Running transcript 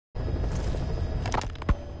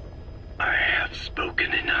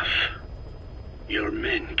spoken enough. Your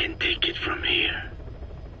men can take it from here.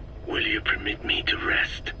 Will you permit me to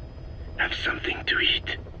rest? Have something to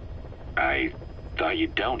eat? I thought you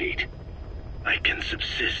don't eat. I can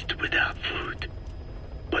subsist without food.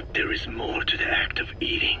 But there is more to the act of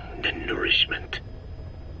eating than nourishment.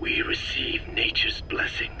 We receive nature's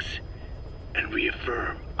blessings, and we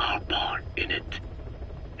affirm our part in it.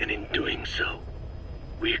 And in doing so,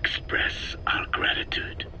 we express our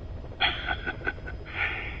gratitude.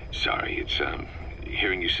 Sorry, it's,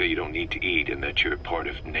 hearing you say you don't need to eat and that you're part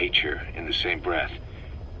of nature in the same breath.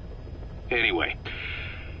 Anyway,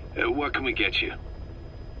 what can we get you?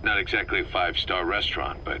 Not exactly a 5-star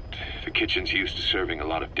restaurant, but the kitchen's used to serving a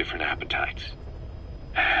lot of different appetites.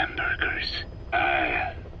 Hamburgers.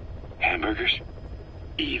 Hamburgers?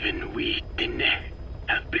 Even we Dinne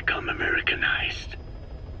have become Americanized.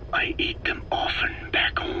 I eat them often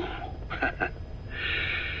back home.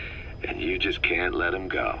 And you just can't let them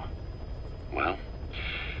go. Well,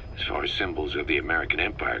 as far as symbols of the American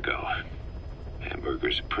Empire go,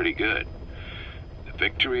 hamburgers are pretty good. The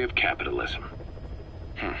victory of capitalism.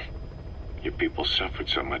 Your people suffered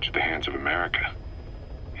so much at the hands of America,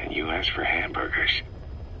 and you asked for hamburgers.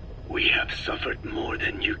 We have suffered more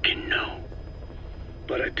than you can know.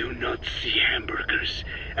 But I do not see hamburgers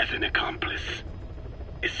as an accomplice.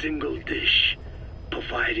 A single dish,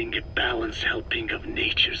 providing a balanced helping of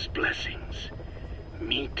nature's blessings.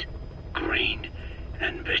 Meat, grain,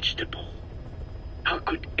 and vegetable. How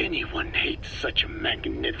could anyone hate such a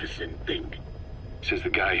magnificent thing? Says the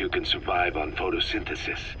guy who can survive on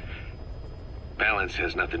photosynthesis. Balance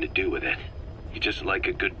has nothing to do with it. You just like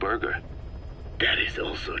a good burger. That is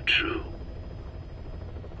also true.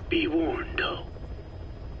 Be warned, though.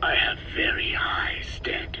 I have very high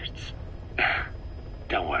standards.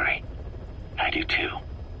 Don't worry. I do too.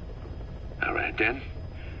 All right then.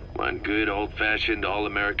 One good old-fashioned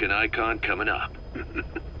all-American icon coming up.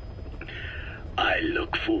 I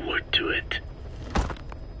look forward to it.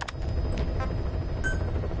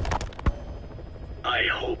 I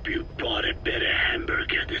hope you bought a better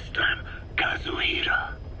hamburger this time,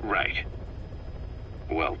 Kazuhira. Right.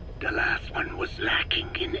 Well, the last one was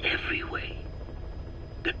lacking in every way.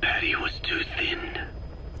 The patty was too thin,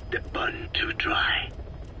 the bun too dry,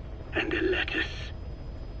 and the lettuce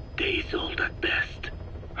days old at best.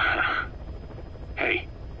 Hey,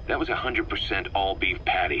 that was 100% all-beef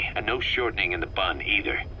patty, and no shortening in the bun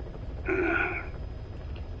either.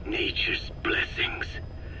 Nature's blessings,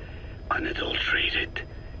 unadulterated,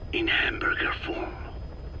 in hamburger form.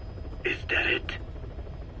 Is that it?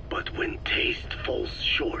 But when taste falls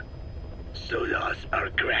short, so does our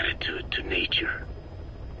gratitude to nature.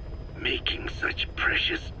 Making such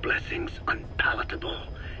precious blessings unpalatable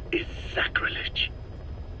is sacrilege.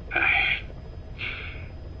 I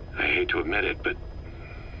hate to admit it, but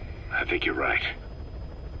I think you're right.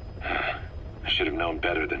 I should have known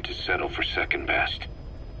better than to settle for second best.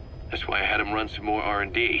 That's why I had him run some more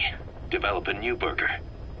R&D, develop a new burger.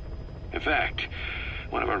 In fact,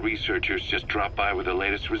 one of our researchers just dropped by with the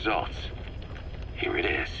latest results. Here it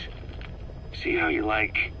is. See how you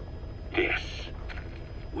like this?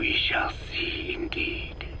 We shall see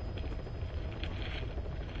indeed.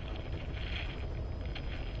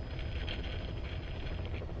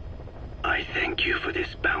 I thank you for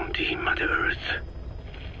this bounty, Mother Earth.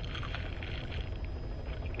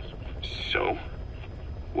 So,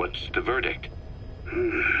 what's the verdict?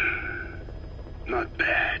 Not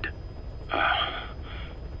bad.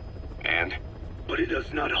 And? But it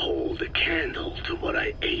does not hold a candle to what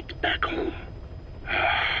I ate back home.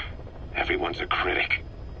 Everyone's a critic.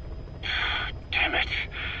 Damn it.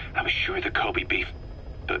 I was sure the Kobe beef,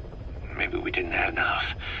 but maybe we didn't have enough.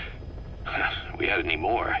 If we had any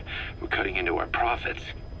more, we're cutting into our profits.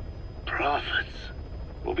 Profits?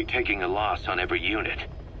 We'll be taking a loss on every unit.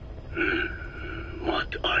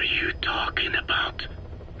 What are you talking about?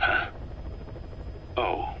 Huh?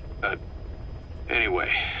 Oh,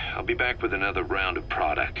 anyway, I'll be back with another round of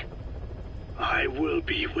product. I will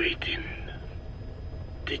be waiting.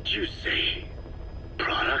 Did you say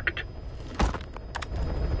product?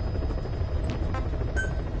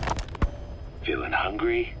 Feeling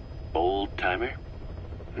hungry, old timer?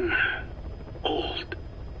 Old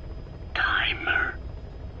timer.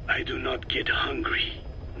 I do not get hungry,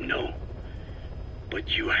 no. But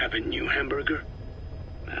you have a new hamburger?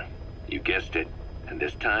 You guessed it. And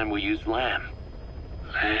this time we use lamb.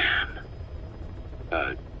 Lamb?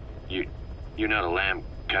 You're not a lamb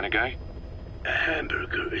kind of guy? A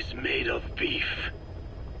hamburger is made of beef.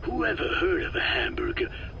 Who ever heard of a hamburger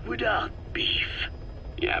without beef?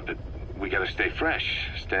 Yeah, but we gotta stay fresh,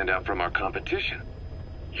 stand out from our competition.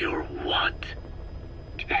 You're what?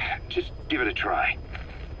 Just give it a try.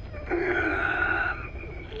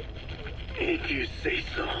 If you say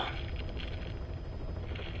so.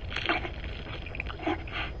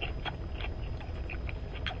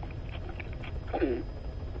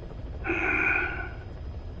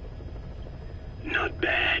 Not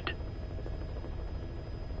bad.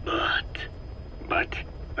 But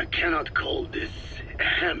I cannot call this a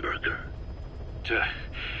hamburger.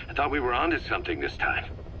 I thought we were onto something this time.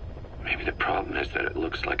 Maybe the problem is that it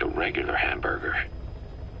looks like a regular hamburger.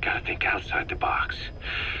 Gotta think outside the box.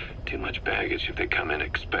 Too much baggage if they come in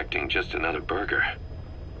expecting just another burger.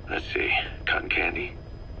 Let's see, cotton candy?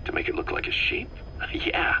 To make it look like a sheep?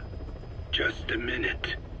 Yeah. Just a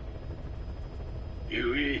minute.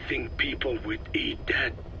 You really think people would eat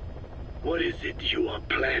that? What is it you are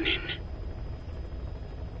planning?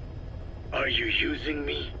 Are you using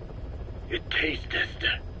me? A taste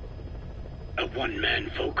tester? A one-man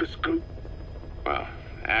focus group? Well,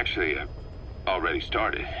 actually, already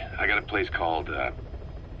started. I got a place called,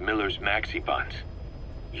 Miller's Maxi Buns.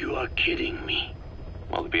 You are kidding me.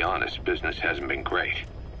 Well, to be honest, business hasn't been great.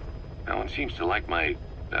 No one seems to like my,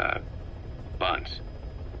 buns.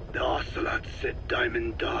 The Ocelot said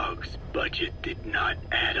Diamond Dog's budget did not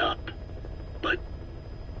add up. But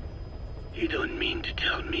you don't mean to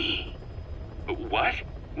tell me. What?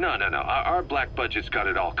 No. Our black budget's got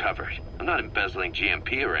it all covered. I'm not embezzling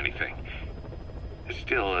GMP or anything.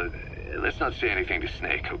 Still, let's not say anything to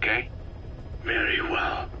Snake, okay? Very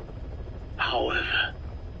well. However,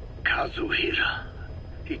 Kazuhira,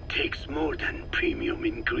 it takes more than premium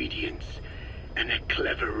ingredients and a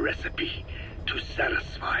clever recipe to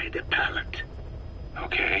satisfy the palate.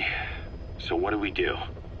 Okay, so what do we do?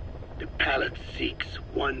 The palate seeks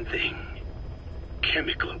one thing: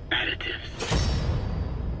 chemical additives.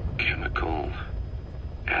 Chemical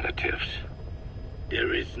additives.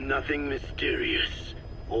 There is nothing mysterious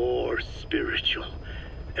or spiritual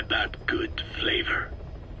about good flavor.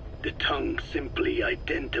 The tongue simply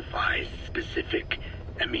identifies specific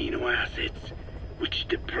amino acids, which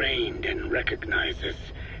the brain then recognizes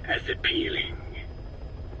as appealing.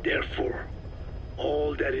 Therefore,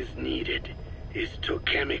 all that is needed is to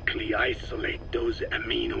chemically isolate those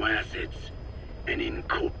amino acids and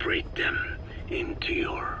incorporate them into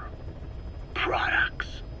your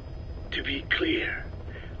products. To be clear,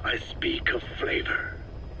 I speak of flavor.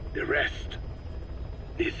 The rest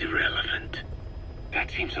is irrelevant.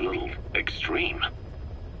 That seems a little extreme.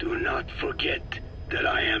 Do not forget that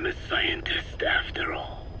I am a scientist after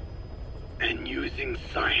all. And using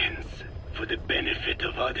science for the benefit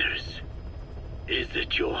of others is a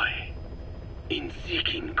joy. In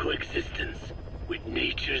seeking coexistence with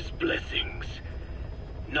nature's blessings,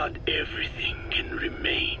 not everything can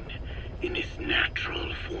remain in its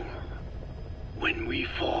natural form. When we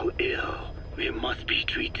fall ill, we must be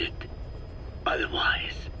treated.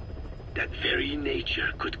 Otherwise, that very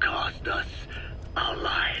nature could cost us our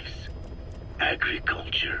lives.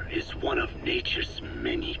 Agriculture is one of nature's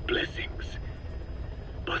many blessings.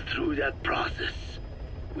 But through that process,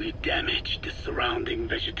 we damage the surrounding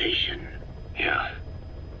vegetation. Yeah.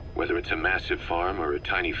 Whether it's a massive farm or a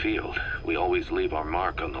tiny field, we always leave our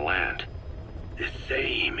mark on the land. The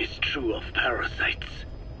same is true of parasites.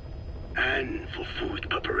 And for food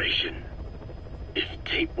preparation. If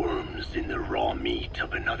tapeworms in the raw meat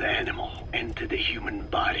of another animal enter the human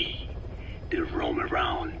body, they roam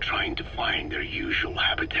around trying to find their usual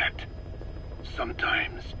habitat.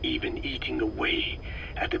 Sometimes even eating away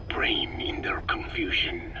at the brain in their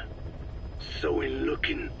confusion. So in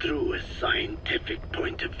looking through a scientific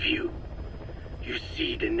point of view, you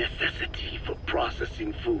see the necessity for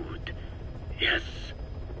processing food. Yes,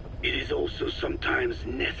 it is also sometimes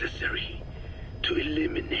necessary to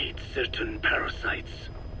eliminate certain parasites,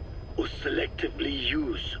 or selectively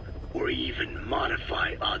use or even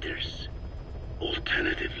modify others.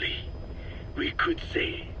 Alternatively, we could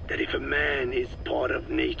say that if a man is part of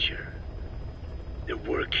nature, the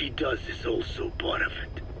work he does is also part of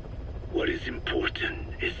it. What is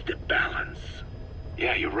important is the balance.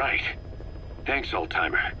 Yeah, you're right. Thanks,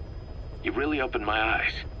 old-timer. You really opened my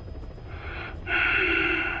eyes.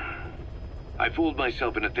 I fooled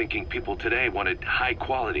myself into thinking people today wanted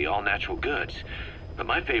high-quality, all-natural goods. But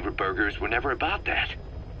my favorite burgers were never about that.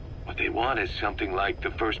 What they want is something like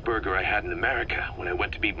the first burger I had in America when I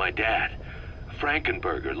went to meet my dad. A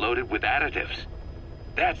Frankenburger loaded with additives.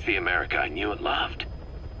 That's the America I knew and loved.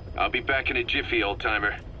 I'll be back in a jiffy,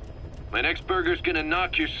 old-timer. My next burger's gonna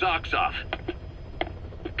knock your socks off.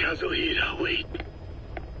 Kazuhira, wait.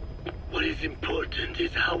 What is important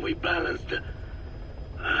is how we balance the...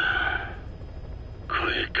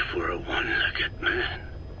 quick for a one-legged man.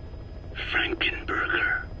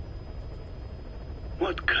 Frankenburger.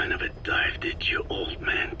 What kind of a dive did your old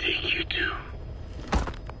man take you to?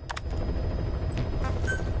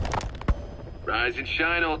 Rise and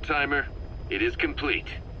shine, old-timer. It is complete.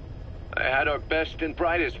 I had our best and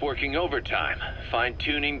brightest working overtime,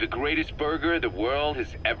 fine-tuning the greatest burger the world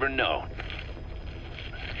has ever known.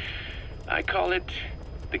 I call it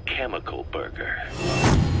the chemical burger.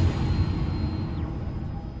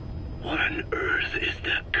 What on earth is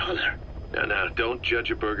that color? Now, don't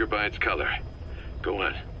judge a burger by its color. Go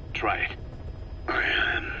on, try it. I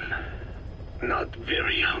am not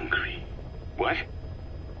very hungry. What?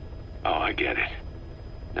 Oh, I get it.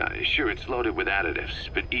 Now, sure, it's loaded with additives,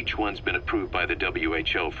 but each one's been approved by the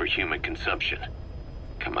WHO for human consumption.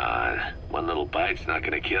 Come on, one little bite's not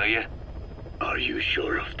gonna kill you. Are you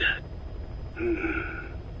sure of that?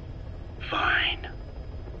 Fine.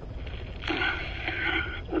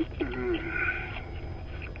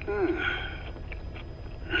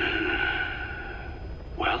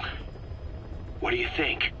 Well, what do you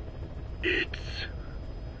think? It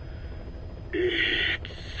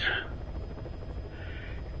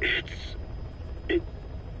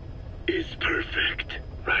is perfect.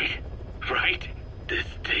 Right? This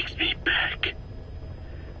takes me back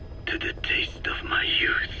to the taste of my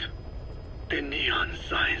youth. The neon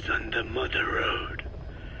signs on the mother road.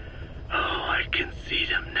 Oh, I can see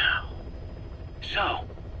them now. So,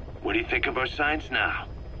 what do you think of our signs now?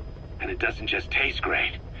 And it doesn't just taste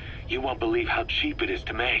great. You won't believe how cheap it is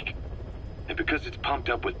to make. And because it's pumped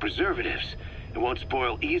up with preservatives, it won't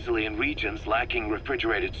spoil easily in regions lacking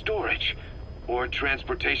refrigerated storage or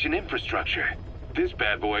transportation infrastructure. This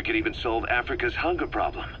bad boy could even solve Africa's hunger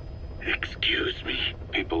problem. Excuse me?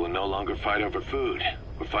 People will no longer fight over food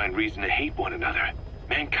or find reason to hate one another.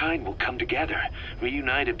 Mankind will come together,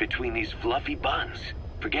 reunited between these fluffy buns.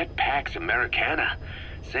 Forget Pax Americana.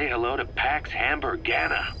 Say hello to Pax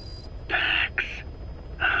Hamburgana. Pax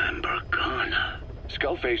Hamburgana.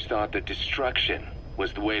 Skullface thought that destruction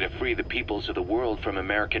was the way to free the peoples of the world from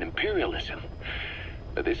American imperialism.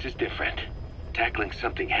 But this is different. Tackling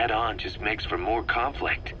something head-on just makes for more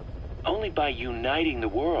conflict. Only by uniting the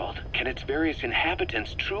world can its various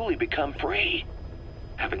inhabitants truly become free.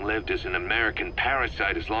 Having lived as an American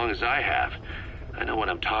parasite as long as I have, I know what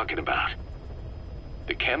I'm talking about.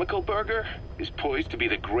 The chemical burger is poised to be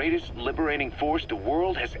the greatest liberating force the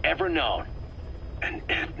world has ever known. An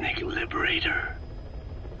ethnic liberator.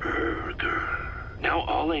 Burger. Now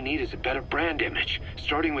all I need is a better brand image,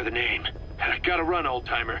 starting with a name. I gotta run,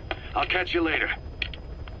 old-timer. I'll catch you later.